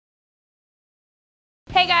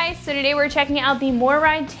Hey guys, so today we're checking out the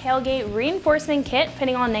MORryde Tailgate Reinforcement Kit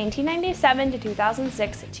fitting on 1997 to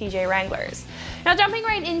 2006 TJ Wranglers. Now jumping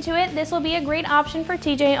right into it, this will be a great option for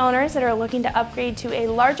TJ owners that are looking to upgrade to a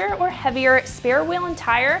larger or heavier spare wheel and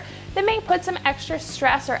tire that may put some extra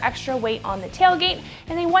stress or extra weight on the tailgate,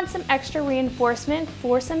 and they want some extra reinforcement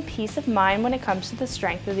for some peace of mind when it comes to the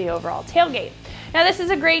strength of the overall tailgate. Now this is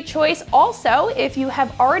a great choice also if you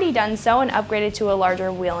have already done so and upgraded to a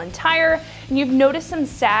larger wheel and tire, and you've noticed some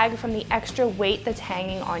sag from the extra weight that's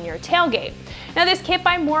hanging on your tailgate. Now this kit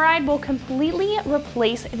by MORryde will completely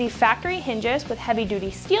replace the factory hinges with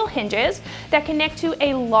heavy-duty steel hinges that connect to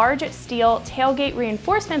a large steel tailgate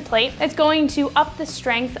reinforcement plate that's going to up the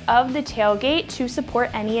strength of the tailgate to support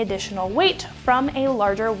any additional weight from a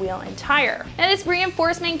larger wheel and tire. Now this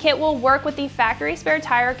reinforcement kit will work with the factory spare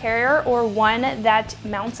tire carrier or one that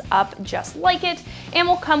mounts up just like it, and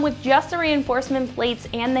will come with just the reinforcement plates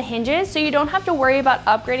and the hinges, so you don't have to worry about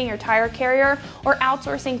upgrading your tire carrier or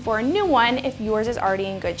outsourcing for a new one if yours is already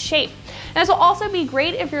in good shape. Now, this will also be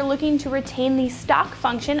great if you're looking to retain the stock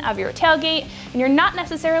function of your tailgate and you're not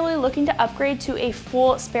necessarily looking to upgrade to a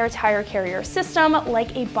full spare tire carrier system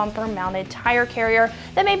like a bumper mounted tire carrier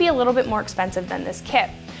that may be a little bit more expensive than this kit.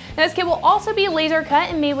 Now, this kit will also be laser cut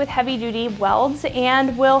and made with heavy duty welds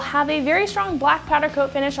and will have a very strong black powder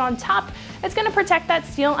coat finish on top. It's going to protect that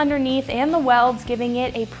steel underneath and the welds, giving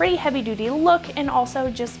it a pretty heavy duty look and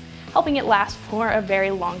also just helping it last for a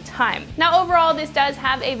very long time. Now overall, this does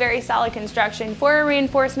have a very solid construction for a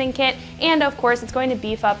reinforcement kit, and of course it's going to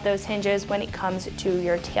beef up those hinges when it comes to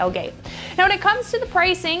your tailgate. Now when it comes to the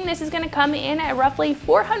pricing, this is going to come in at roughly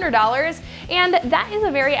 $400, and that is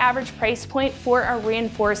a very average price point for a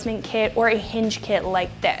reinforcement kit or a hinge kit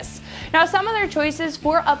like this. Now some other choices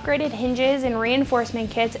for upgraded hinges and reinforcement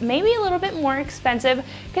kits may be a little bit more expensive,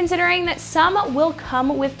 considering that some will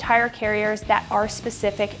come with tire carriers that are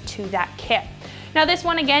specific to that kit. Now this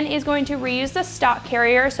one again is going to reuse the stock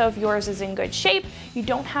carrier, so if yours is in good shape, you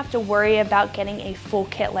don't have to worry about getting a full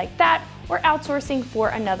kit like that or outsourcing for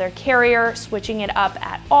another carrier, switching it up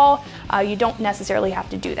at all. You don't necessarily have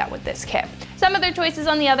to do that with this kit. Some other choices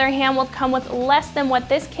on the other hand will come with less than what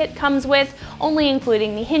this kit comes with, only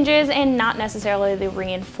including the hinges and not necessarily the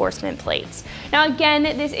reinforcement plates. Now again,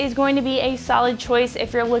 this is going to be a solid choice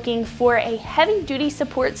if you're looking for a heavy duty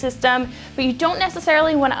support system, but you don't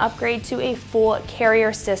necessarily want to upgrade to a full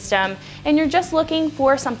carrier system, and you're just looking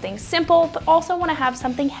for something simple, but also want to have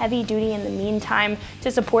something heavy duty in the meantime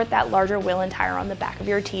to support that larger wheel and tire on the back of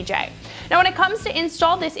your TJ. Now when it comes to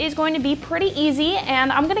install, this is going to be pretty easy,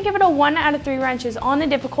 and I'm going to give it a 1 out of 3 wrenches on the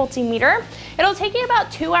difficulty meter. It'll take you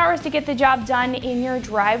about 2 hours to get the job done in your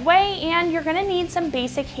driveway, and you're going to need some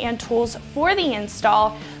basic hand tools for the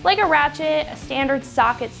install, like a ratchet, a standard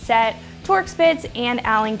socket set, Torx bits, and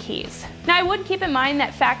Allen keys. Now I would keep in mind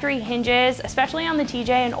that factory hinges, especially on the TJ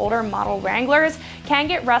and older model Wranglers, can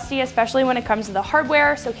get rusty, especially when it comes to the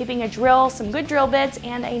hardware, so keeping a drill, some good drill bits,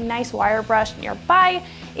 and a nice wire brush nearby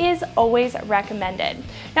is always recommended.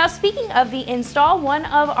 Now speaking of the install, one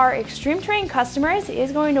of our Extreme Terrain customers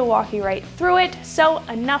is going to walk you right through it, so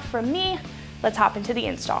enough from me, let's hop into the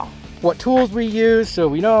install. What tools we use, so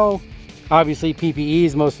we know, obviously PPE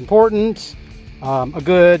is most important. A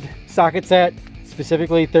good socket set,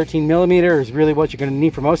 specifically 13 millimeter, is really what you're going to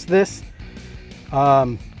need for most of this.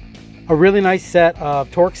 A really nice set of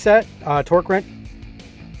torque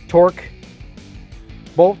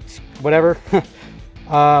bolts, whatever. You're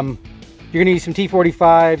going to need some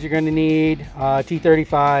T45s, you're going to need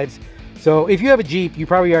T35s. So if you have a Jeep, you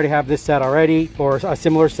probably already have this set already, or a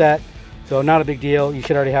similar set, so not a big deal. You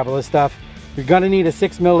should already have all this stuff. You're going to need a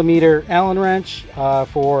 6 millimeter Allen wrench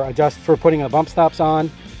for putting the bump stops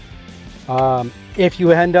on. If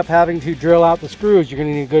you end up having to drill out the screws, you're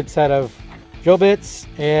going to need a good set of drill bits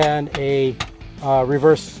and a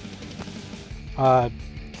reverse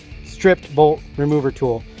stripped bolt remover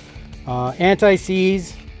tool.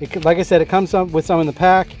 Anti-seize, like I said, it comes with some in the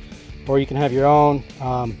pack, or you can have your own.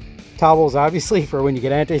 Towels, obviously, for when you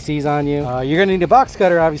get anti-seize on you. You're going to need a box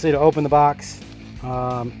cutter, obviously, to open the box. You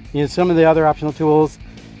know, some of the other optional tools,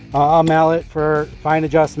 a mallet for fine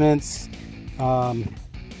adjustments,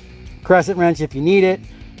 crescent wrench if you need it,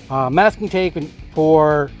 masking tape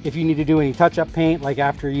for if you need to do any touch-up paint, like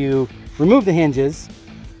after you remove the hinges,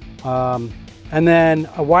 and then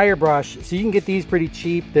a wire brush. So you can get these pretty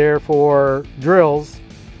cheap. They're for drills,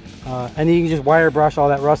 and then you can just wire brush all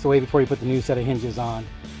that rust away before you put the new set of hinges on.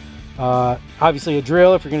 Obviously a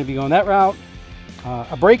drill if you're going to be going that route.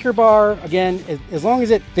 A breaker bar, again, as long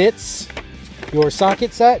as it fits your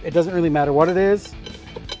socket set, it doesn't really matter what it is.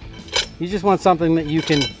 You just want something that you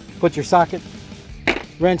can put your socket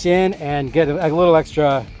wrench in and get a little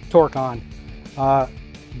extra torque on.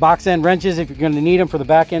 Box end wrenches if you're going to need them for the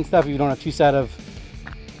back end stuff if you don't have two set of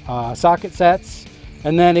socket sets.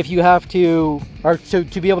 And then if you have to, or to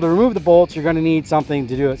be able to remove the bolts, you're going to need something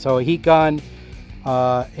to do it. So a heat gun,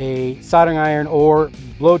 a soldering iron, or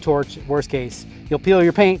blowtorch, worst case. You'll peel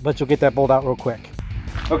your paint, but you'll get that bolt out real quick.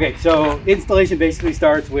 Okay, so installation basically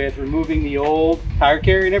starts with removing the old tire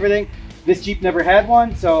carrier and everything. This Jeep never had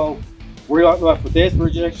one, so we're left with this. We're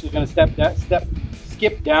just actually going to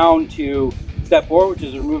skip down to step 4, which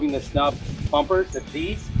is removing the snub bumpers. That's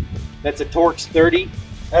these. That's a Torx 30.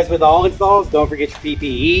 As with all installs, don't forget your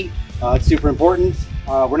PPE. It's super important.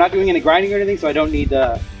 We're not doing any grinding or anything, so I don't need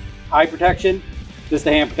the eye protection, just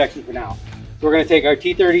the hand protection for now. So we're going to take our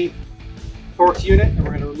T30 Torx unit and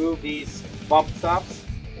we're going to remove these bump stops.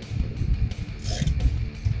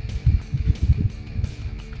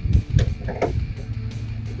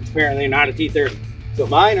 Apparently not a T30. So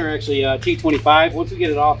mine are actually T25. Once we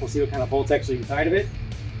get it off, we'll see what kind of bolt's actually inside of it.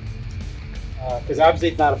 Because obviously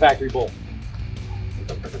it's not a factory bolt.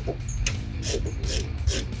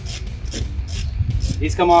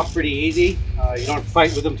 These come off pretty easy. You don't have to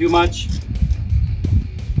fight with them too much.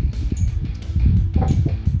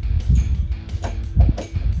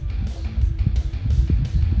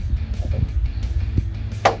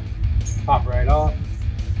 Pop right off.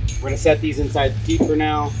 We're going to set these inside the Jeep for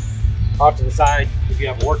now, off to the side if you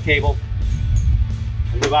have a work table,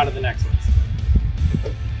 and move on to the next ones.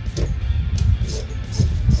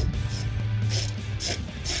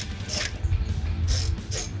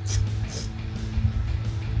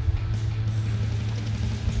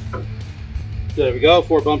 So there we go,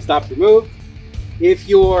 4 bump stops removed. If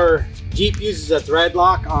your Jeep uses a thread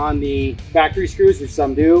lock on the factory screws, which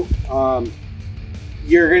some do,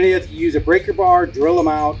 you're going to have to use a breaker bar, drill them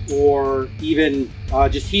out, or even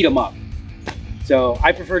just heat them up. So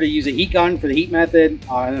I prefer to use a heat gun for the heat method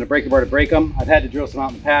and then a breaker bar to break them. I've had to drill some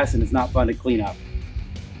out in the past and it's not fun to clean up.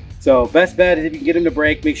 So best bet is if you can get them to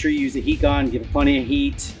break, make sure you use a heat gun, give it plenty of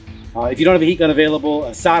heat. If you don't have a heat gun available,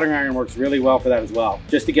 a soldering iron works really well for that as well,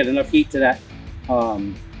 just to get enough heat to that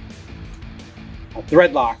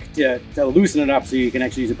thread lock to loosen it up so you can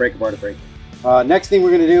actually use a breaker bar to break it. Next thing we're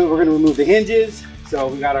going to do, we're going to remove the hinges. So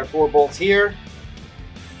we got our 4 bolts here.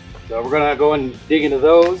 So we're going to go and dig into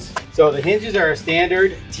those. So the hinges are a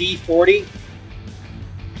standard T40.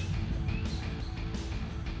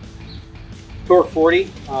 Torque 40.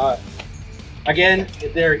 Again,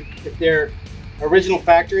 if they're original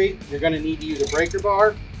factory, you're going to need to use a breaker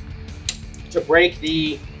bar to break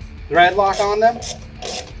the thread lock on them.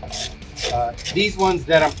 These ones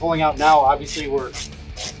that I'm pulling out now obviously were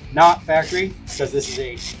not factory because this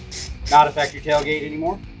is not a factory tailgate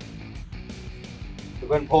anymore. So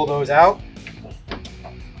go ahead and pull those out.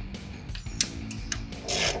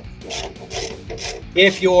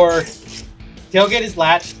 If your tailgate is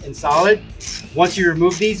latched and solid, once you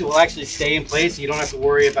remove these, it will actually stay in place, so you don't have to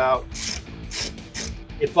worry about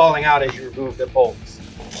it falling out as you remove the bolts.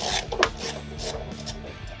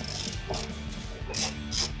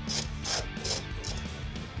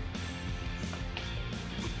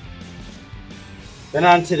 Then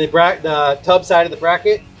onto the tub side of the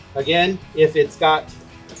bracket. Again, if it's got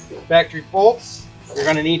factory bolts, you're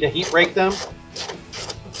going to need to heat break them.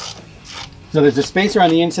 So there's a spacer on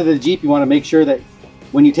the inside of the Jeep. You want to make sure that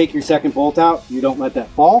when you take your second bolt out, you don't let that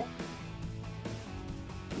fall.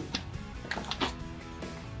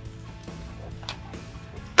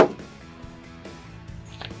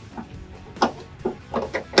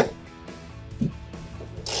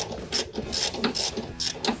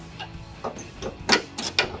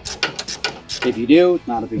 If you do, it's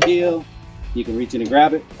not a big deal. You can reach in and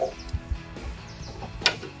grab it.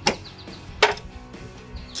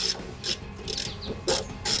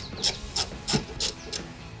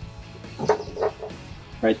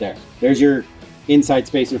 Right there. There's your inside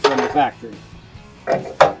spacer from the factory.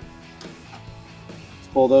 Just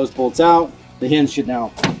pull those bolts out. The hinge should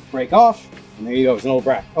now break off. And there you go. It's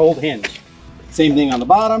an old hinge. Same thing on the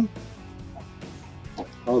bottom.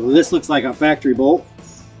 Although this looks like a factory bolt.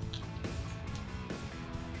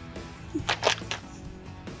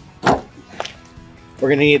 We're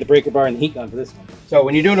going to need the breaker bar and the heat gun for this one. So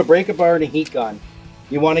when you're doing a breaker bar and a heat gun,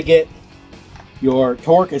 you want to get your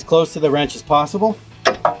torque as close to the wrench as possible.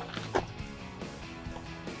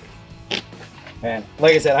 And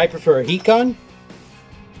like I said, I prefer a heat gun,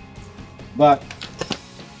 but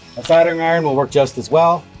a soldering iron will work just as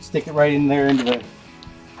well. Stick it right in there into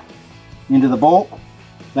the bolt.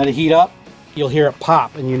 Let it heat up. You'll hear it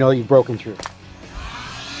pop and you know you've broken through.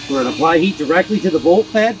 We're going to apply heat directly to the bolt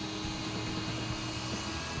head.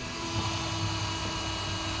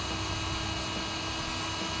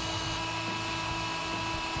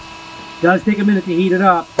 does take a minute to heat it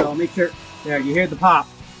up, so make sure, there, you hear the pop.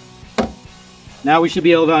 Now we should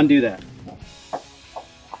be able to undo that.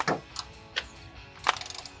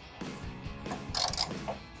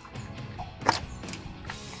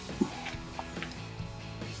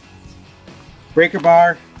 Breaker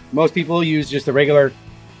bar, most people use just a regular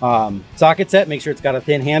socket set, make sure it's got a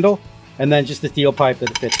thin handle, and then just the steel pipe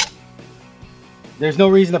that it fits in. There's no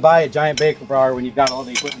reason to buy a giant breaker bar when you've got all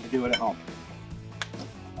the equipment to do it at home.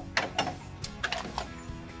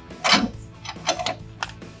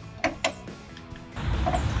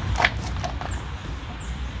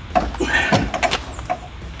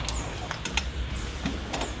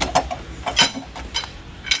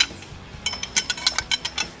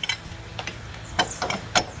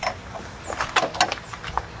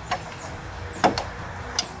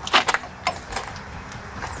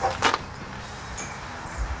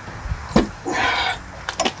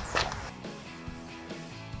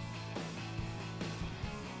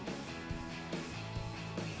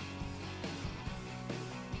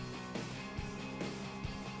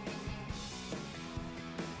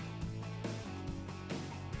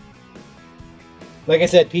 Like I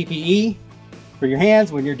said, PPE for your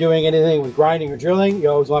hands. When you're doing anything with grinding or drilling, you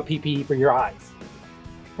always want PPE for your eyes.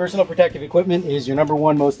 Personal protective equipment is your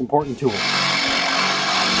 #1 most important tool.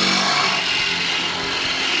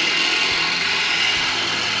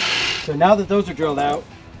 So now that those are drilled out,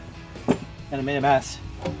 and I made a mess,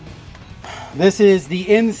 this is the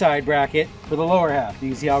inside bracket for the lower half.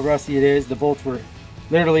 You can see how rusty it is. The bolts were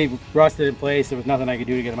literally rusted in place. There was nothing I could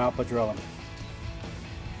do to get them out but drill them.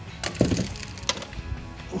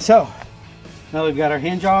 So now we've got our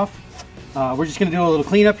hinge off, we're just going to do a little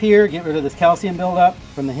cleanup here, get rid of this calcium buildup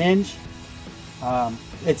from the hinge.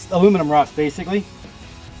 It's aluminum rust basically,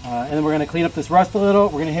 and then we're going to clean up this rust a little.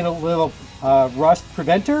 We're going to hit a little rust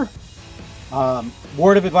preventer.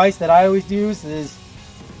 Word of advice that I always use is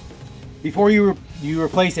before you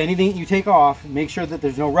replace anything you take off, make sure that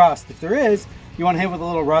there's no rust. If there is, you want to hit with a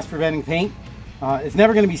little rust preventing paint. It's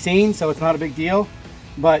never going to be seen, so it's not a big deal,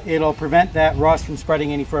 but it'll prevent that rust from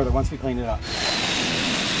spreading any further once we clean it up.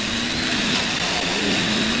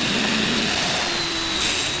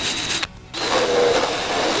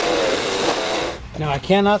 Now, I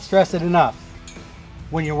cannot stress it enough.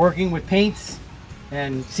 When you're working with paints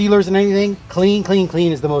and sealers and anything, clean, clean,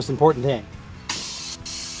 clean is the most important thing.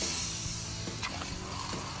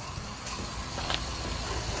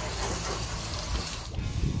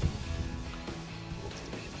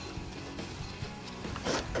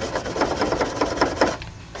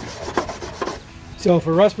 So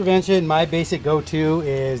for rust prevention, my basic go-to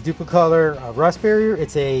is Duplicolor Rust Barrier.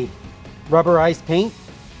 It's a rubberized paint,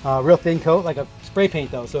 real thin coat, like a spray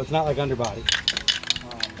paint though, so it's not like underbody.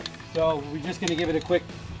 So we're just going to give it a quick,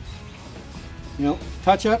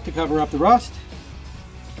 touch up to cover up the rust.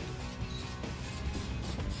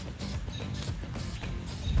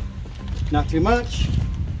 Not too much.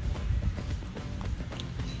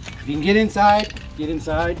 If you can get inside, get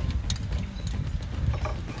inside.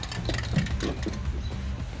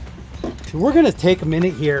 So we're going to take a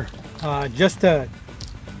minute here just to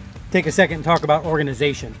take a second and talk about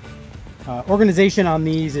organization. Organization on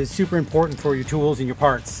these is super important for your tools and your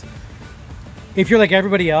parts. If you're like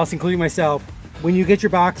everybody else, including myself, when you get your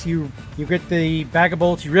box, you get the bag of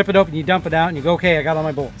bolts, you rip it open, you dump it out, and you go, okay, I got all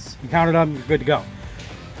my bolts. You counted them, you're good to go.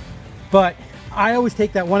 But I always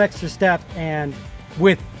take that one extra step and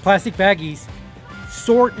with plastic baggies,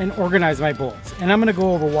 sort and organize my bolts. And I'm going to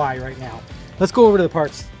go over why right now. Let's go over to the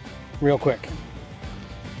parts real quick.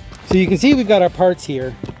 So you can see we've got our parts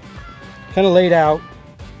here kind of laid out,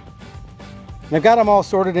 and I've got them all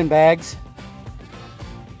sorted in bags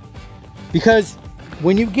because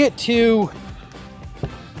when you get to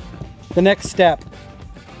the next step,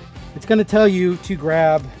 it's going to tell you to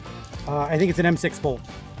grab I think it's an M6 bolt.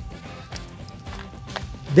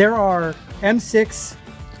 There are M6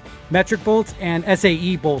 metric bolts and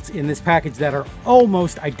SAE bolts in this package that are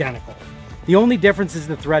almost identical. The only difference is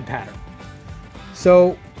the thread pattern.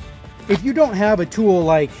 So if you don't have a tool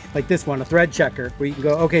like this one, a thread checker, where you can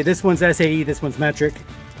go, okay, this one's SAE, this one's metric,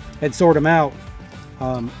 and sort them out,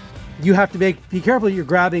 you have to be careful that you're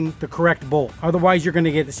grabbing the correct bolt. Otherwise, you're going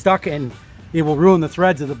to get stuck and it will ruin the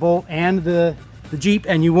threads of the bolt and the Jeep,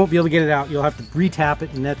 and you won't be able to get it out. You'll have to re-tap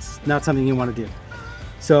it, and that's not something you want to do.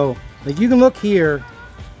 So like you can look here,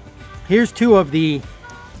 here's two of the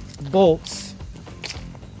bolts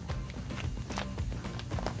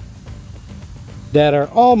that are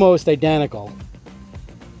almost identical.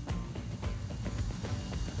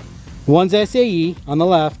 One's SAE on the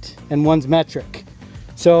left and one's metric.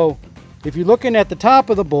 So if you're looking at the top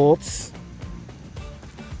of the bolts,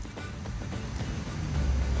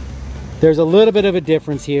 There's a little bit of a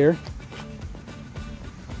difference here.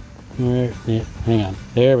 Hang on,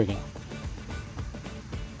 there we go.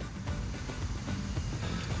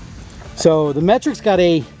 So the metric's got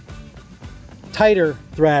a tighter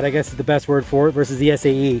thread, I guess is the best word for it, versus the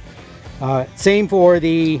SAE. Same for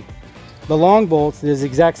the long bolts. There's the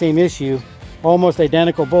exact same issue, almost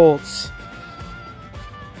identical bolts,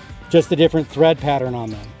 just a different thread pattern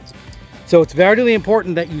on them. So it's very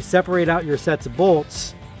important that you separate out your sets of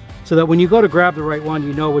bolts so that when you go to grab the right one,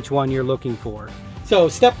 you know which one you're looking for. So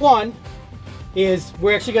step one is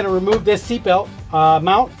we're actually going to remove this seatbelt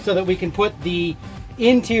mount so that we can put the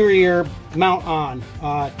interior mount on.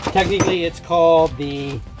 Technically it's called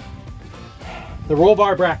the roll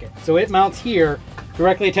bar bracket. So it mounts here,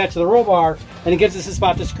 directly attached to the roll bar, and it gives us a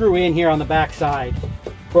spot to screw in here on the back side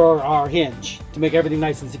for our hinge to make everything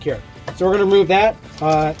nice and secure. So we're going to remove that.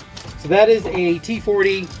 So that is a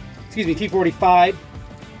T45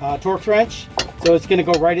 Torx wrench. So it's going to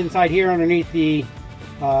go right inside here underneath the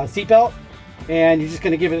seatbelt, and you're just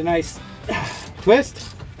going to give it a nice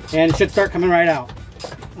twist, and it should start coming right out.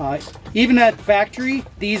 Even at factory,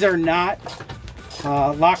 these are not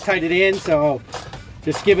Loctited in, so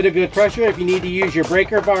just give it a good pressure. If you need to use your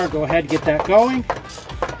breaker bar, go ahead and get that going.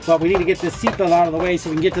 But we need to get this seatbelt out of the way so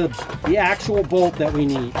we can get to the actual bolt that we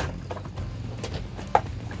need.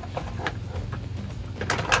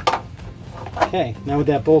 Okay, now with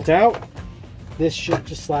that bolt out, this should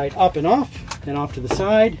just slide up and off to the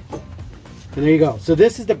side. And there you go. So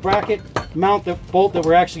this is the bracket mount, the bolt that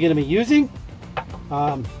we're actually going to be using.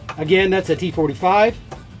 Again, that's a T45,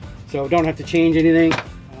 so don't have to change anything.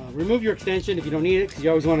 Remove your extension if you don't need it, because you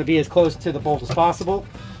always want to be as close to the bolt as possible.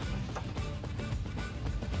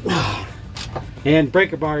 And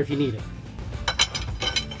breaker bar if you need it.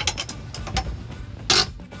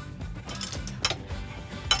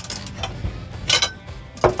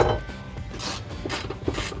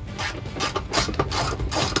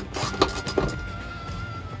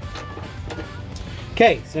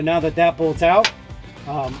 Okay, so now that that bolt's out,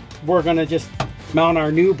 we're going to just mount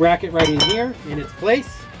our new bracket right in here in its place.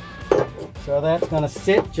 So that's going to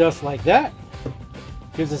sit just like that.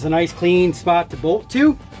 Gives us a nice clean spot to bolt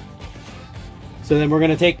to. So then we're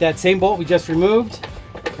going to take that same bolt we just removed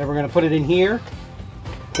and we're going to put it in here,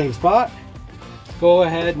 same spot. Go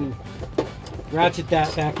ahead and ratchet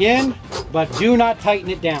that back in, but do not tighten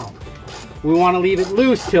it down. We want to leave it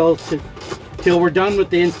loose till we're done with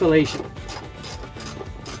the installation.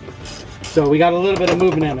 So we got a little bit of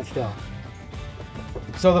movement in it still.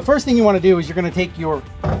 So the first thing you want to do is you're going to take the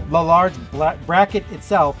large bracket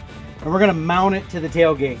itself and we're going to mount it to the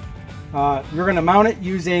tailgate. You're going to mount it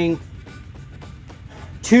using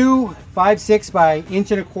two 5/6 by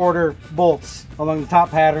 1.25" bolts along the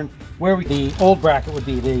top pattern where the old bracket would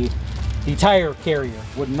be, the tire carrier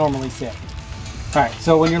would normally sit. All right,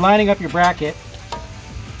 so when you're lining up your bracket,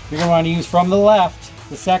 you're going to want to use from the left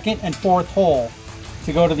the second and fourth hole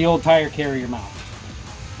to go to the old tire carrier mount.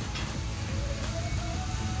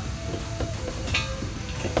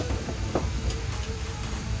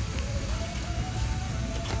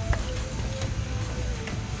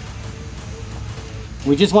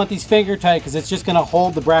 We just want these finger tight because it's just going to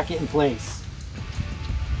hold the bracket in place.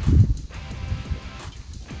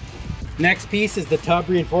 Next piece is the tub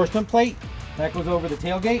reinforcement plate. That goes over the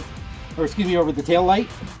tailgate, or excuse me, over the tail light.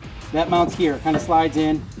 That mounts here, kind of slides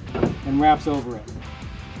in and wraps over it.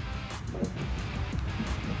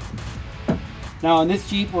 Now on this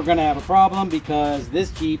Jeep we're going to have a problem because this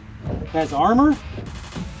Jeep has armor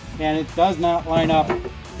and it does not line up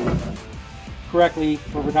correctly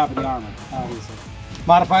over top of the armor, obviously.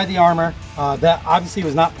 Modify the armor. That obviously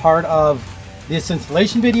was not part of this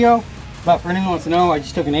installation video, but for anyone who wants to know, I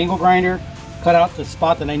just took an angle grinder, cut out the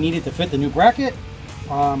spot that I needed to fit the new bracket,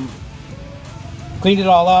 cleaned it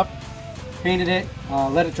all up, painted it,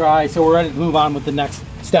 let it dry, so we're ready to move on with the next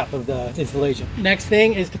step of the installation. Next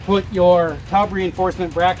thing is to put your tub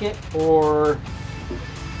reinforcement bracket, or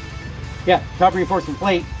tub reinforcement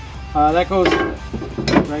plate. That goes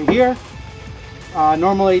right here.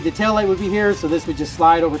 Normally the tail light would be here, so this would just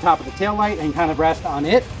slide over top of the tail light and kind of rest on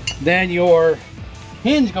it. Then your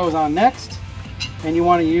hinge goes on next, and you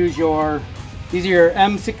want to use these are your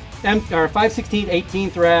 5/16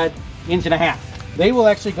 18 thread 1.5". They will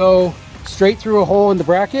actually go straight through a hole in the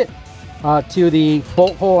bracket to the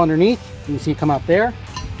bolt hole underneath. You can see it come out there.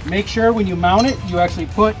 Make sure when you mount it, you actually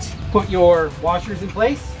put your washers in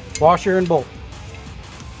place, washer and bolt.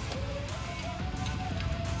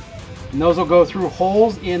 And those will go through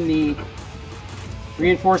holes in the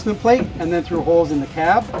reinforcement plate and then through holes in the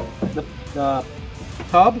cab, the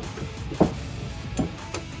tub.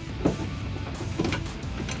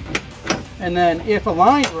 and then if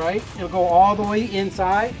aligned right, it'll go all the way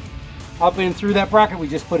inside, up and through that bracket we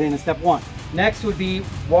just put in step 1. Next would be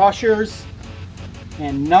washers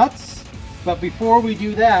and nuts. But before we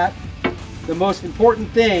do that, the most important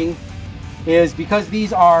thing is, because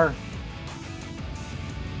these are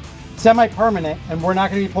semi-permanent and we're not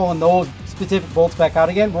going to be pulling those specific bolts back out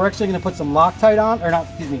again, we're actually going to put some Loctite on, or not,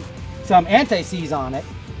 excuse me, some anti-seize on it.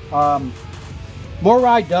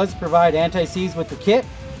 MORryde does provide anti-seize with the kit.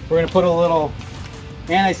 We're going to put a little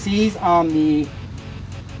anti-seize on the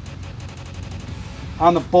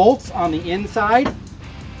bolts on the inside.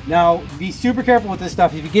 Now, be super careful with this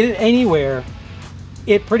stuff. If you get it anywhere,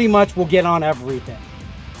 it pretty much will get on everything.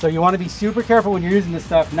 So you want to be super careful when you're using this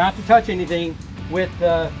stuff, not to touch anything with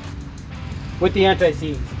the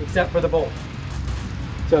anti-seize, except for the bolt.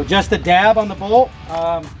 So just a dab on the bolt.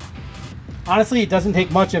 Honestly, it doesn't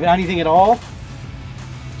take much of anything at all.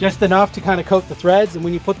 Just enough to kind of coat the threads, and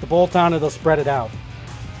when you put the bolt on, it'll spread it out.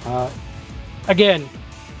 Again,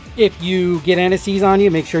 if you get anti-seize on you,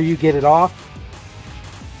 make sure you get it off.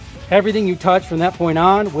 Everything you touch from that point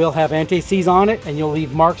on will have anti-seize on it, and you'll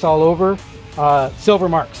leave marks all over, silver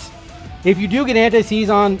marks. If you do get anti-seize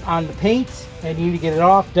on the paint and you need to get it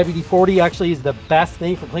off, WD-40 actually is the best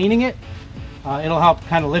thing for cleaning it. It'll help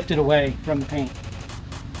kind of lift it away from the paint.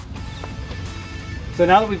 So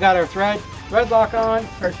now that we've got our thread lock on,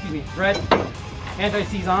 or excuse me, thread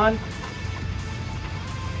anti-seize on.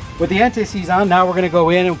 With the anti-seize on, now we're going to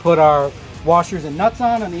go in and put our washers and nuts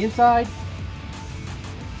on the inside.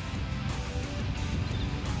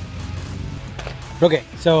 Okay,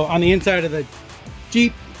 so on the inside of the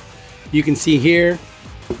Jeep, you can see here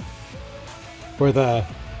where the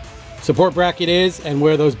support bracket is and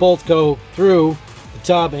where those bolts go through the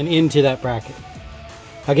tub and into that bracket.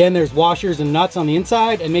 Again, there's washers and nuts on the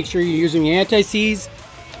inside, and make sure you're using the anti-seize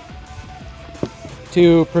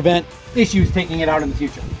to prevent issues taking it out in the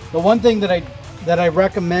future. The one thing that I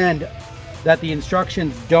recommend that the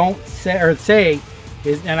instructions don't say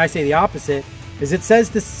is, and I say the opposite, is it says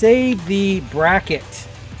to save the bracket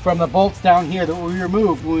from the bolts down here that we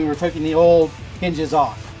removed when we were taking the old hinges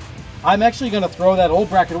off. I'm actually going to throw that old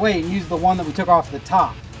bracket away and use the one that we took off the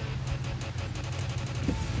top.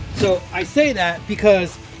 So I say that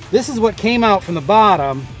because this is what came out from the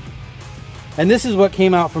bottom, and this is what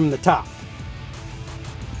came out from the top.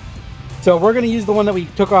 So we're going to use the one that we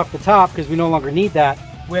took off the top because we no longer need that.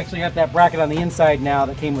 We actually have that bracket on the inside now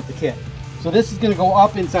that came with the kit. So this is going to go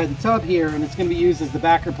up inside the tub here, and it's going to be used as the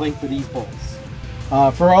backer plate for these bolts.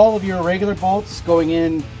 For all of your regular bolts going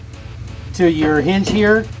in to your hinge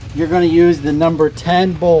here, you're going to use the number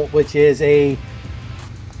 10 bolt, which is a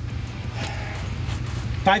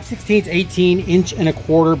 5/16,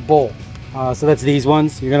 18" bolt. So that's these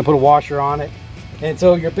ones. You're going to put a washer on it. And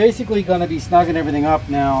so you're basically going to be snugging everything up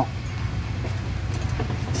now.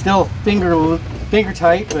 Still finger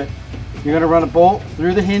tight, but you're going to run a bolt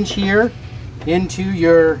through the hinge here into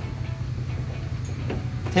your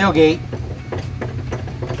tailgate.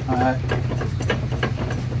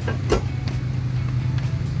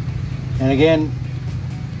 And again,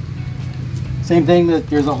 same thing, that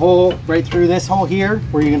there's a hole right through this hole here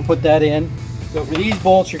where you can put that in. So for these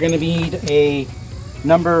bolts, you're going to need a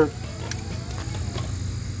number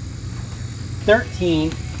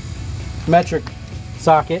 13 metric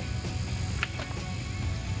socket.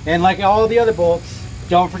 And like all the other bolts,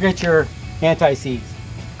 don't forget your anti-seize.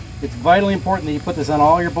 It's vitally important that you put this on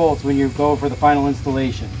all your bolts when you go for the final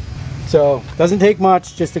installation. So doesn't take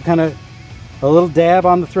much, just to kind of a little dab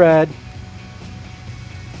on the thread.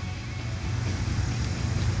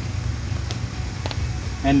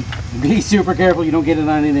 And be super careful you don't get it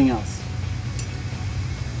on anything else.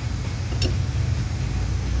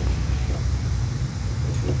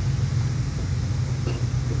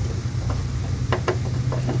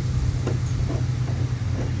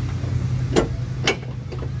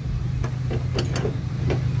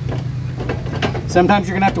 Sometimes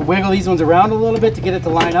you're going to have to wiggle these ones around a little bit to get it to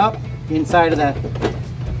line up inside of the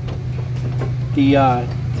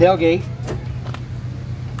tailgate,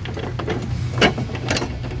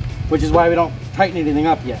 which is why we don't tighten anything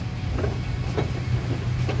up yet.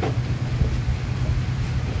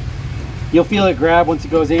 You'll feel it grab once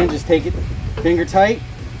it goes in. Just take it finger tight,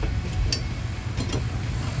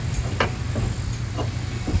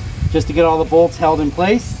 just to get all the bolts held in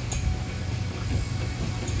place.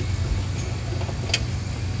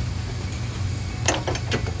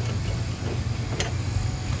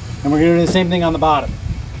 And we're going to do the same thing on the bottom.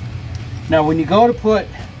 Now when you go to put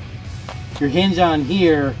your hinge on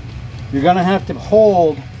here, you're going to have to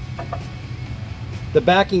hold the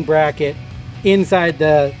backing bracket inside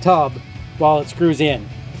the tub while it screws in.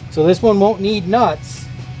 So this one won't need nuts.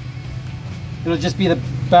 It'll just be the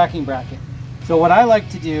backing bracket. So what I like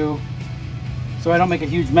to do, so I don't make a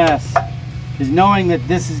huge mess, is knowing that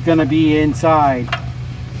this is going to be inside,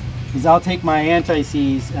 is I'll take my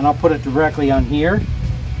anti-seize and I'll put it directly on here.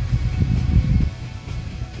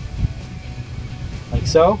 Like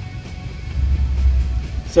so.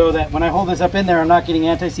 So that when I hold this up in there, I'm not getting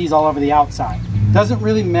anti-seize all over the outside. Doesn't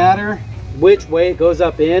really matter which way it goes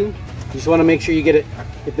up in. You just want to make sure you get it,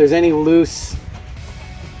 if there's any loose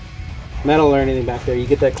metal or anything back there, you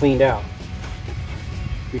get that cleaned out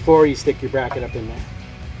before you stick your bracket up in there.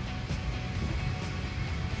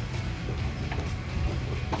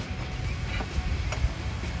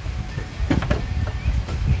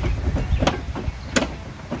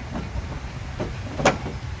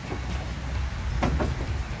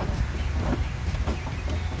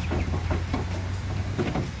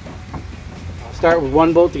 Start with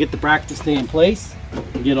one bolt to get the bracket to stay in place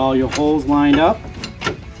and get all your holes lined up.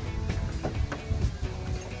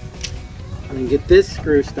 And then get this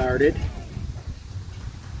screw started.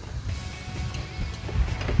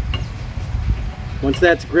 Once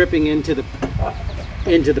that's gripping into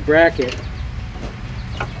the bracket,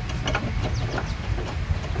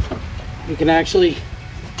 you can actually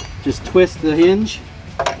just twist the hinge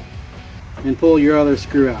and pull your other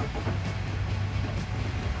screw out.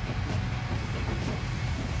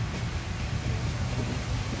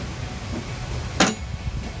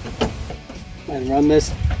 And run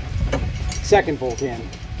this second bolt in.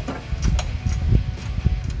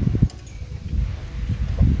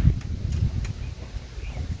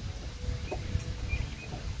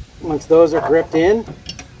 Once those are gripped in,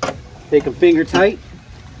 take them finger tight.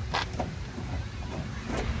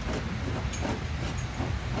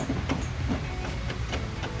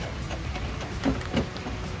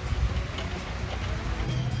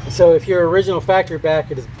 So if your original factory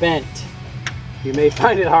bracket is bent, you may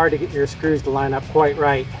find it hard to get your screws to line up quite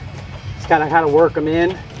right. Just kind of how to work them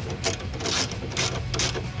in.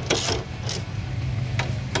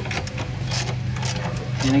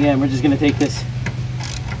 And again, we're just going to take this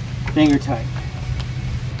finger tight.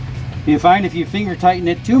 You find if you finger tighten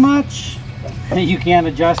it too much, you can't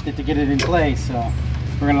adjust it to get it in place. So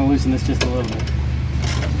we're going to loosen this just a little bit.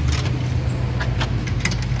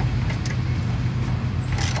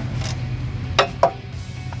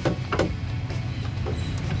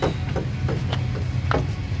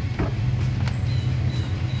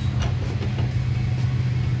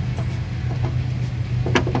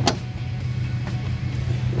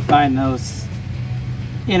 Find those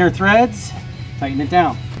inner threads, tighten it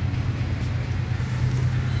down.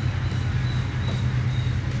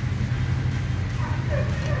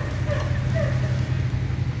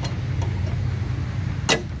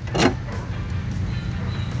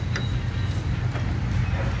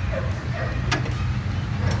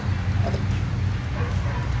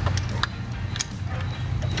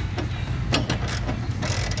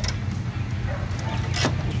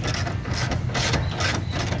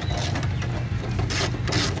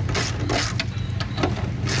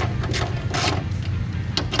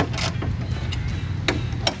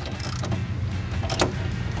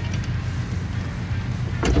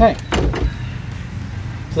 Okay,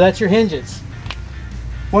 so that's your hinges.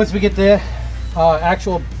 Once we get the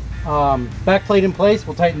actual back plate in place,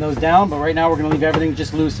 we'll tighten those down, but right now we're going to leave everything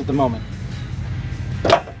just loose at the moment.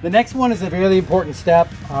 The next one is a really important step.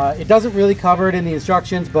 It doesn't really cover it in the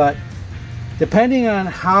instructions, but depending on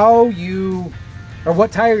how you, or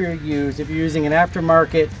what tire you use, if you're using an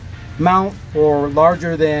aftermarket mount or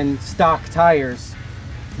larger than stock tires,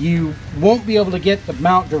 you won't be able to get the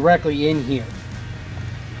mount directly in here.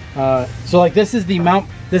 So like this is the mount,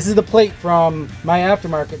 this is the plate from my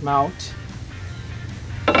aftermarket mount.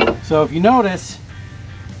 So if you notice,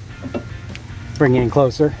 bring it in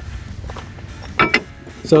closer.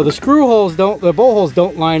 So the screw holes don't, the bolt holes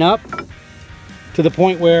don't line up to the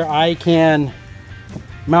point where I can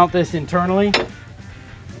mount this internally.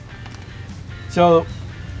 So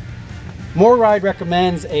MORryde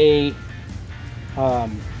recommends a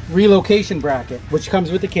relocation bracket, which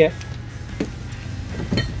comes with the kit.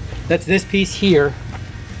 That's this piece here.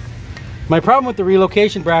 My problem with the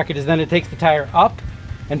relocation bracket is then it takes the tire up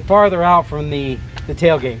and farther out from the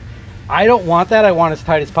tailgate. I don't want that. I want it as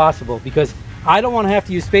tight as possible because I don't want to have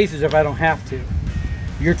to use spacers if I don't have to.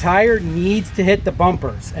 Your tire needs to hit the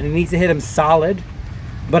bumpers and it needs to hit them solid,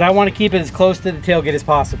 but I want to keep it as close to the tailgate as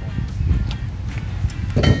possible.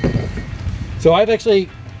 So I've actually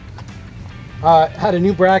had a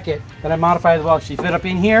new bracket that I modified as well. She fit up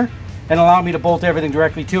in here and allow me to bolt everything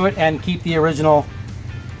directly to it and keep the original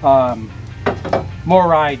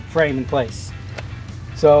MORryde frame in place.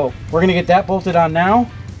 So we're gonna get that bolted on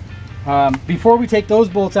now. Before we take those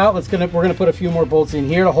bolts out, we're gonna put a few more bolts in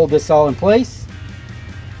here to hold this all in place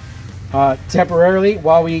temporarily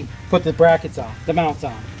while we put the brackets on, the mounts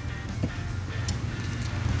on.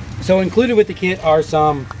 So included with the kit are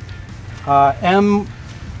some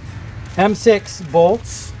M6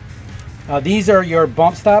 bolts. These are your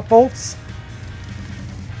bump stop bolts.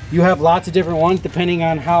 You have lots of different ones depending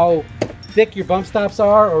on how thick your bump stops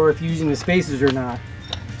are or if you're using the spacers or not.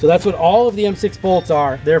 So that's what all of the M6 bolts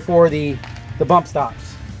are. They're for the bump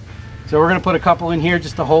stops. So we're gonna put a couple in here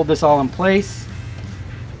just to hold this all in place.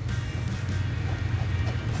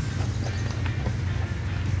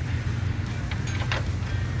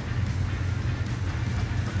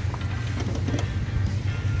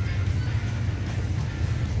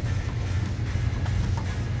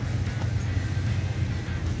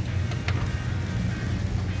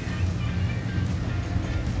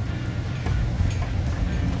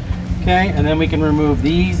 Okay, and then we can remove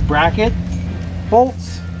these bracket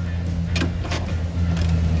bolts.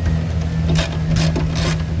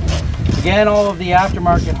 Again, all of the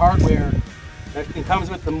aftermarket hardware that comes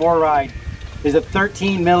with the MORryde is a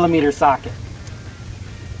 13mm socket.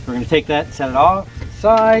 We're going to take that and set it off to the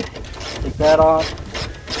side, take that off.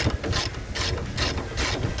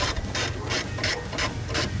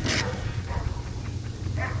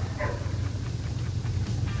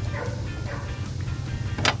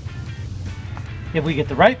 If we get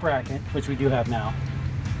the right bracket, which we do have now,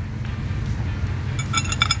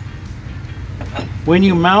 when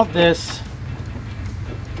you mount this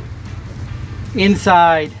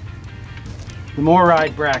inside the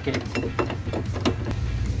MORryde bracket,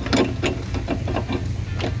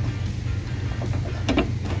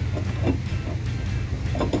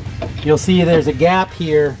 you'll see there's a gap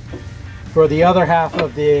here for the other half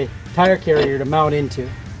of the tire carrier to mount into.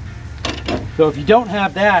 So if you don't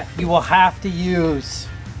have that, you will have to use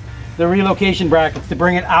the relocation brackets to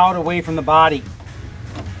bring it out away from the body.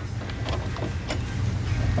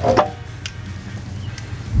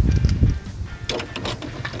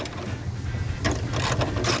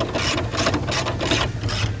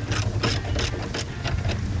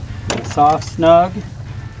 Soft, snug,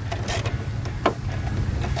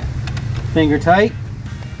 finger tight.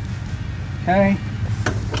 Okay.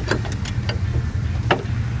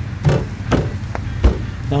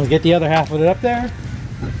 Now we'll get the other half of it up there.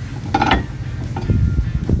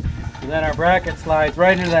 So then our bracket slides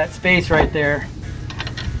right into that space right there.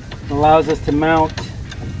 It allows us to mount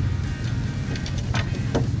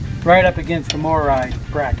right up against the MORryde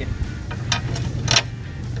bracket.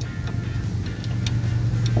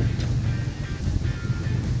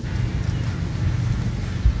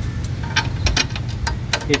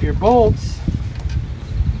 If your bolts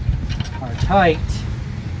are tight,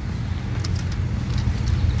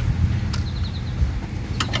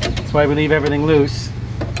 that's why we leave everything loose.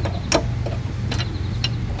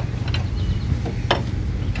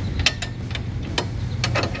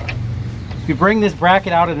 If you bring this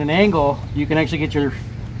bracket out at an angle, you can actually get your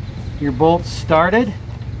bolts started.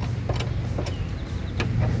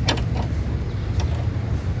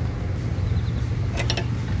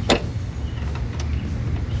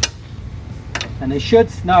 And they should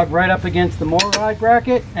snug right up against the MORryde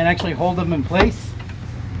bracket and actually hold them in place,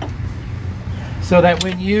 so that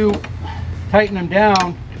when you tighten them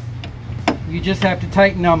down, you just have to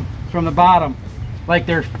tighten them from the bottom like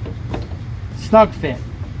they're snug fit,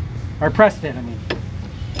 or press fit, I mean.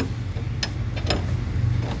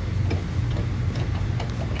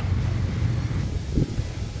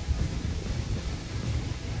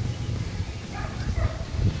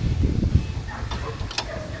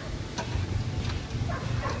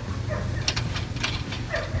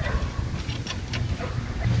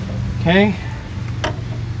 Okay,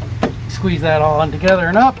 squeeze that all in together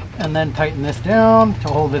and up, and then tighten this down to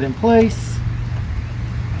hold it in place.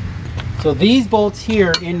 So these bolts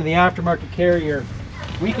here into the aftermarket carrier,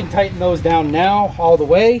 we can tighten those down now all the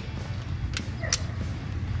way.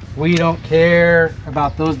 We don't care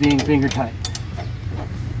about those being finger tight.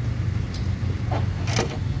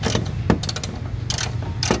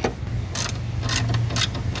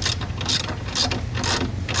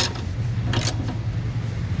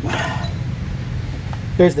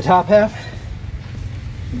 Here's the top half.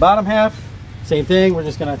 The bottom half, same thing. We're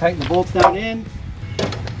just going to tighten the bolts down in.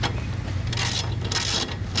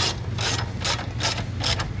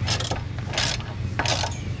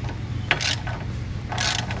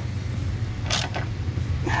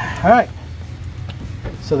 All right,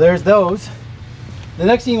 so there's those. The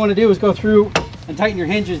next thing you want to do is go through and tighten your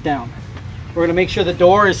hinges down. We're going to make sure the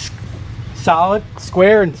door is solid,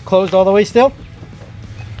 square, and closed all the way still.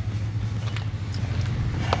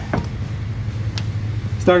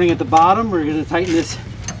 Starting at the bottom, we're going to tighten this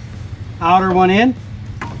outer one in.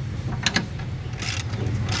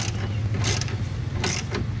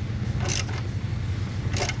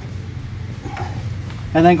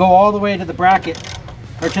 And then go all the way to the bracket,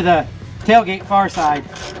 or to the tailgate far side.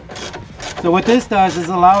 So what this does is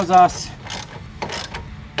allows us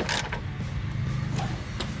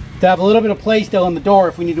to have a little bit of play still in the door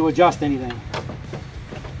if we need to adjust anything.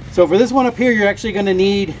 So for this one up here, you're actually going to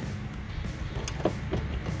need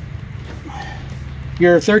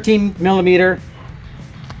your 13 millimeter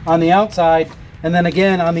on the outside, and then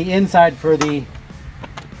again on the inside for the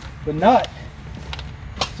nut.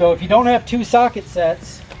 So if you don't have two socket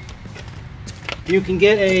sets, you can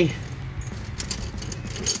get a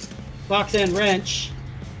box end wrench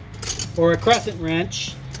or a crescent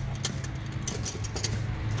wrench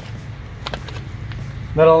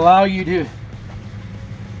that'll allow you to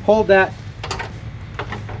hold that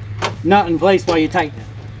nut in place while you tighten it.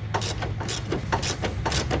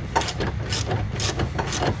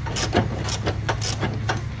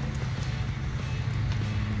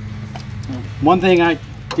 One thing I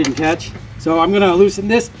didn't catch, so I'm going to loosen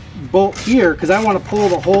this bolt here because I want to pull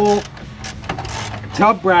the whole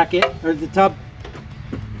tub bracket, or the tub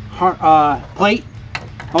plate.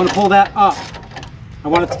 I want to pull that up. I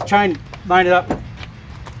want to try and line it up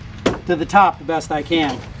to the top the best I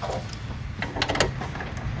can.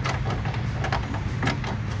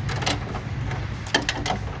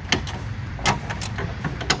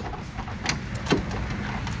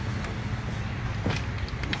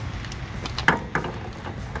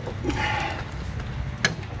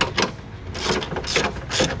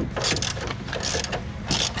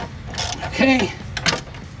 Okay.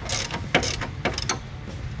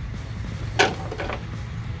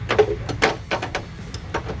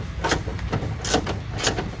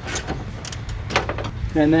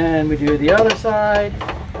 And then we do the other side.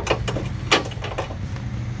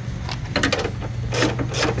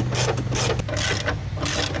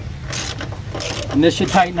 And this should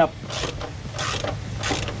tighten up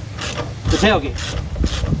the tailgate.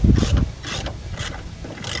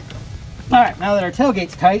 All right, now that our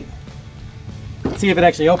tailgate's tight, let's see if it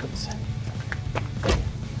actually opens.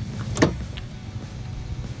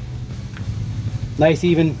 Nice,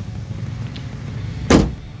 even,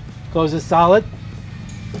 closes solid.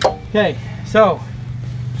 Okay, so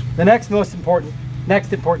the next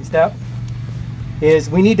important step is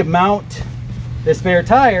we need to mount the spare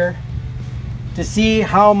tire to see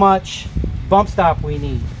how much bump stop we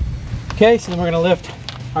need. Okay, so then we're going to lift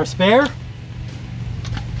our spare.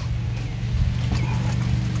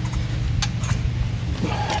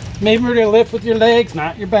 Maybe we're going to lift with your legs,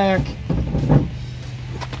 not your back.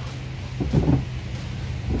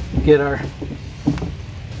 Get our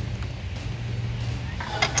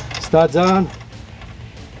studs on.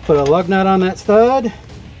 Put a lug nut on that stud.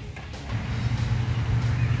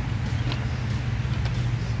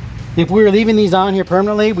 If we were leaving these on here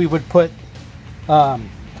permanently, we would put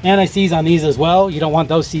anti-seize on these as well. You don't want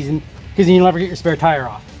those seasoned because you'll never get your spare tire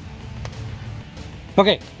off.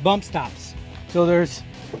 Okay, bump stops. So there's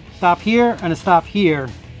a stop here and a stop here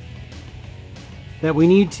that we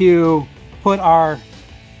need to put our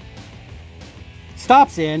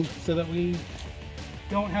stops in so that we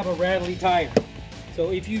don't have a rattly tire.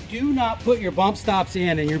 So if you do not put your bump stops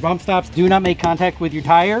in and your bump stops do not make contact with your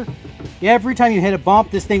tire, every time you hit a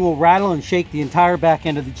bump, this thing will rattle and shake the entire back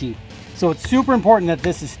end of the Jeep. So it's super important that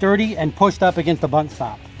this is sturdy and pushed up against the bump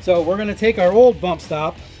stop. So we're going to take our old bump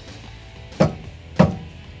stop that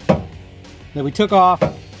we took off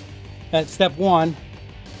at step 1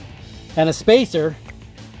 and a spacer,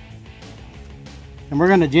 and we're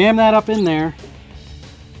going to jam that up in there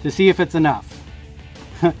to see if it's enough.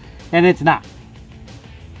 And it's not.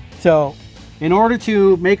 So in order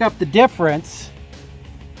to make up the difference,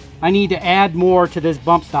 I need to add more to this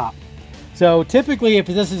bump stop. So typically, if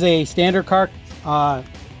this is a standard car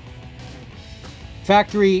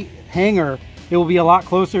factory hanger, it will be a lot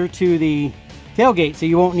closer to the tailgate, so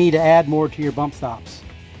you won't need to add more to your bump stops.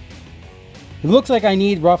 It looks like I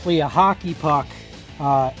need roughly a hockey puck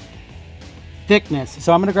thickness.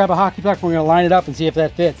 So I'm going to grab a hockey puck, we're going to line it up and see if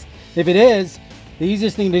that fits. If it is, the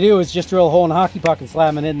easiest thing to do is just drill a hole in a hockey puck and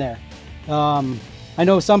slam it in there. I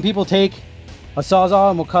know some people take a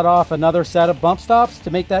Sawzall and will cut off another set of bump stops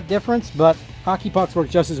to make that difference, but hockey pucks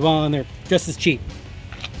work just as well and they're just as cheap.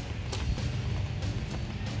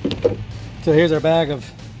 So here's our bag of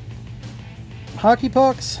hockey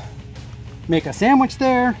pucks. Make a sandwich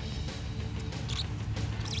there.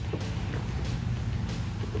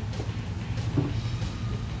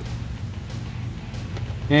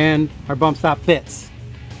 And our bump stop fits.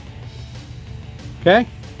 Okay,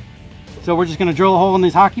 So we're just going to drill a hole in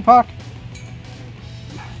this hockey puck,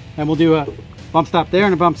 and we'll do a bump stop there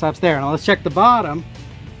and a bump stops there. Now let's check the bottom.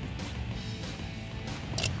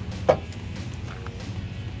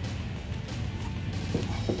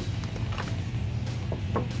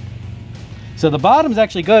 So the bottom's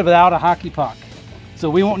actually good without a hockey puck.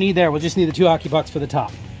 So we won't need there, we'll just need the 2 hockey pucks for the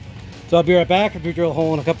top. So I'll be right back after we drill a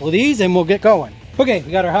hole in a couple of these and we'll get going. Okay,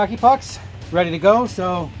 we got our hockey pucks ready to go.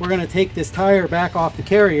 So we're gonna take this tire back off the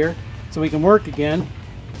carrier so we can work again.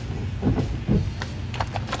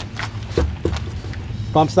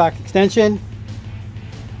 Bump stock extension,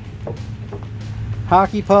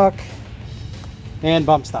 hockey puck, and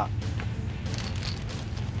bump stop.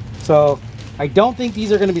 So I don't think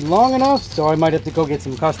these are going to be long enough, so I might have to go get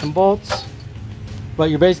some custom bolts. But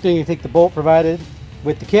you're basically going to take the bolt provided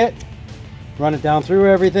with the kit, run it down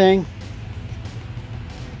through everything.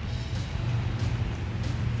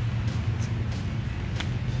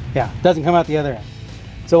 Yeah, it doesn't come out the other end.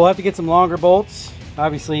 So we'll have to get some longer bolts.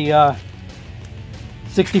 Obviously,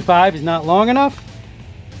 65 is not long enough.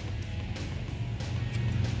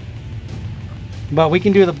 But we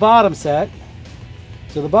can do the bottom set.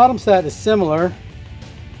 So the bottom set is similar.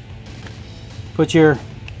 Put your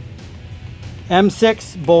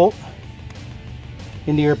M6 bolt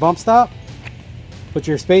into your bump stop. Put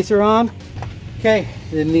your spacer on. Okay,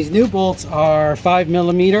 and these new bolts are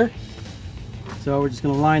 5mm. So we're just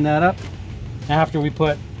going to line that up after we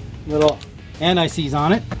put little anti-seize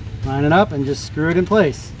on it. Line it up and just screw it in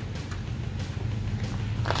place.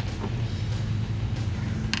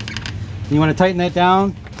 You want to tighten that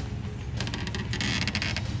down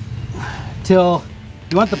till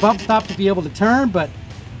you want the bump stop to be able to turn, but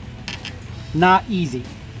not easy.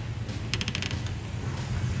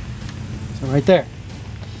 So right there.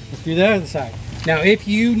 Let's do the other side. Now if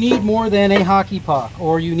you need more than a hockey puck,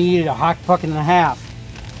 or you need a hockey puck and a half,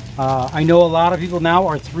 I know a lot of people now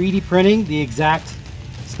are 3D printing the exact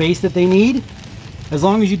space that they need. As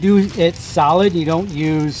long as you do it solid, you don't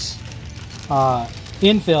use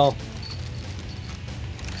infill,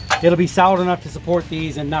 it'll be solid enough to support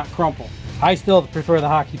these and not crumple. I still prefer the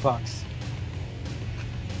hockey pucks.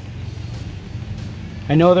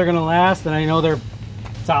 I know they're going to last, and I know they're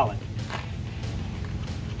solid.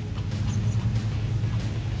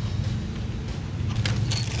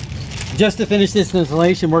 Just to finish this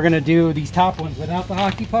installation, we're going to do these top ones without the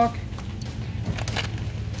hockey puck.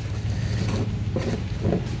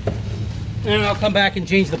 And I'll come back and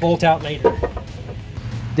change the bolt out later.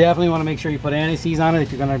 Definitely want to make sure you put anti-seize on it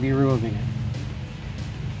if you're going to be removing it.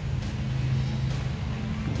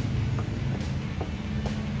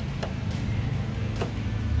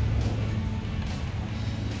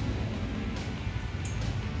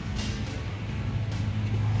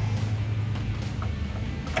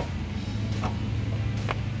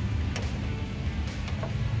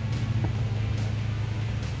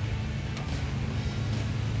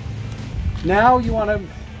 Now you want to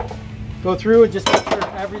go through and just make sure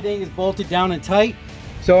everything is bolted down and tight.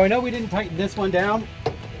 So I know we didn't tighten this one down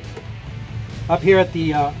up here at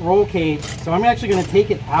the roll cage. So I'm actually going to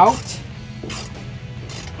take it out.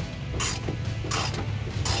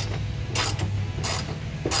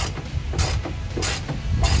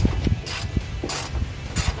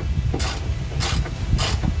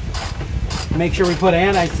 Make sure we put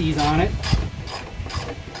anti-seize on it.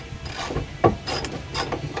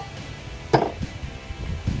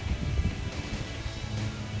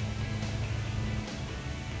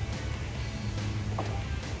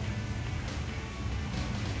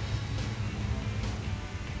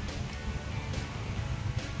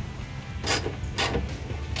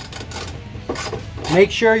 Make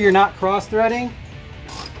sure you're not cross-threading.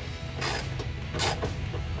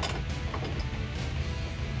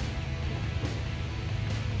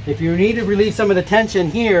 If you need to relieve some of the tension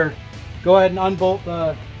here, go ahead and unbolt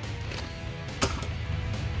the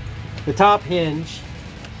top hinge.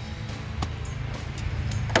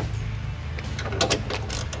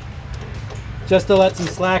 Just to let some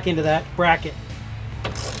slack into that bracket.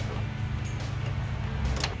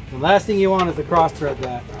 The last thing you want is to cross-thread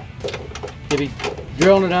that. You'll be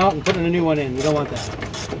drilling it out and putting a new one in. You don't want that.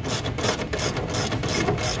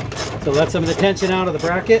 So let some of the tension out of the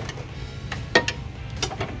bracket.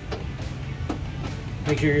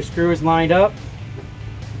 Make sure your screw is lined up.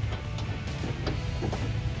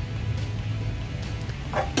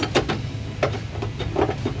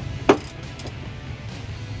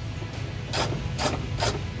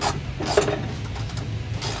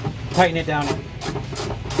 Tighten it down.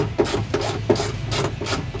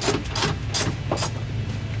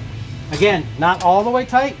 Again, not all the way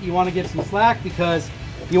tight. You want to give some slack because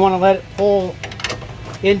you want to let it pull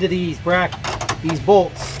into these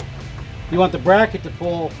bolts. You want the bracket to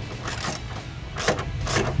pull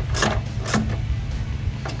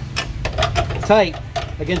tight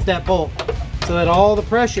against that bolt so that all the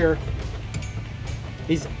pressure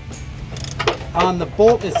is on the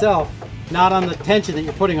bolt itself, not on the tension that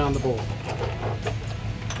you're putting on the bolt.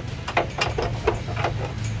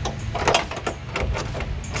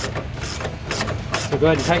 So go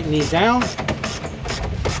ahead and tighten these down.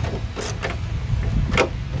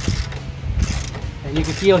 And you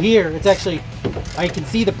can feel here, it's actually, I can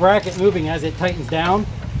see the bracket moving as it tightens down.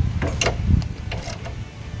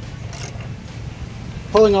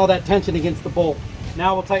 Pulling all that tension against the bolt.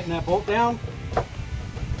 Now we'll tighten that bolt down.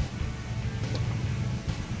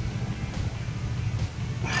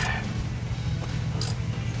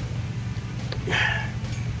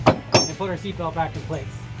 And put our seatbelt back in place.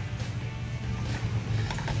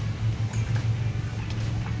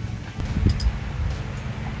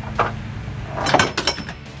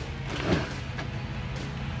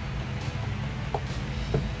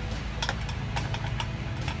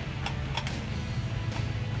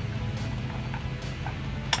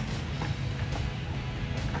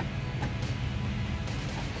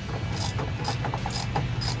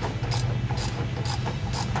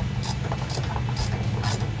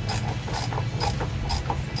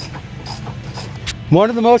 One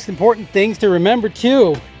of the most important things to remember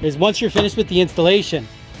too is once you're finished with the installation,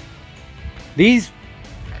 these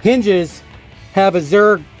hinges have a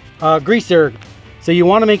zerg, grease zerg. So you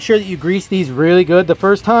want to make sure that you grease these really good the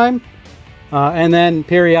first time. And then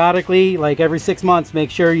periodically, like every 6 months, make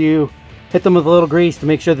sure you hit them with a little grease to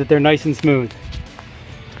make sure that they're nice and smooth.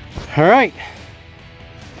 All right.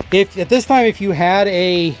 If at this time, if you had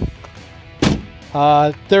a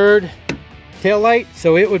third tail light,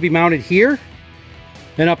 so it would be mounted here.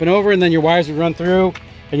 Then up and over, and then your wires would run through,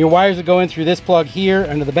 and your wires would go in through this plug here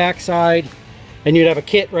under the back side, and you'd have a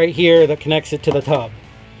kit right here that connects it to the tub.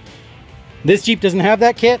 This Jeep doesn't have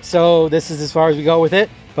that kit, so this is as far as we go with it,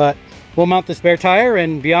 but we'll mount the spare tire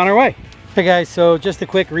and be on our way. Hey guys, so just a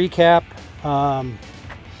quick recap.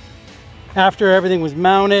 After everything was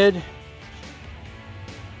mounted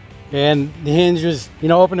and the hinge was,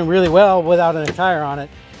 opening really well without a tire on it,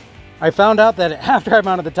 I found out that after I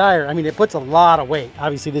mounted the tire, I mean, it puts a lot of weight.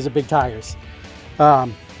 Obviously, these are big tires.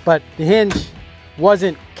 But the hinge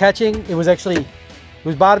wasn't catching. It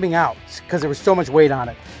was bottoming out because there was so much weight on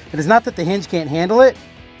it. And it's not that the hinge can't handle it.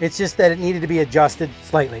 It's just that it needed to be adjusted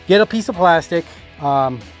slightly. Get a piece of plastic,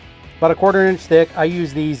 about a 1/4 inch thick. I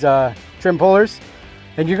use these trim pullers.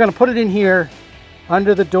 And you're going to put it in here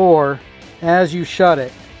under the door as you shut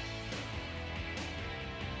it.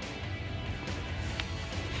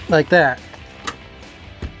 Like that.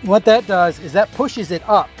 What that does is that pushes it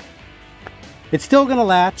up. It's still going to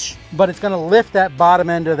latch, but it's going to lift that bottom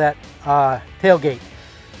end of that tailgate.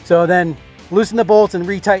 So then loosen the bolts and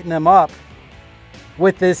retighten them up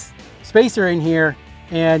with this spacer in here,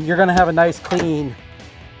 and you're going to have a nice clean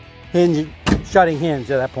hinge, shutting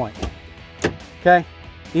hinge at that point. Okay,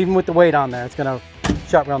 even with the weight on there, it's going to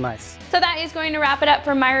shut real nice. So that is going to wrap it up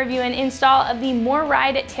for my review and install of the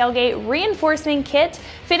MORryde Tailgate Reinforcement Kit,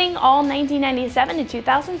 fitting all 1997 to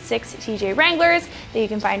 2006 TJ Wranglers that you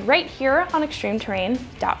can find right here on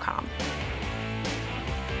extremeterrain.com.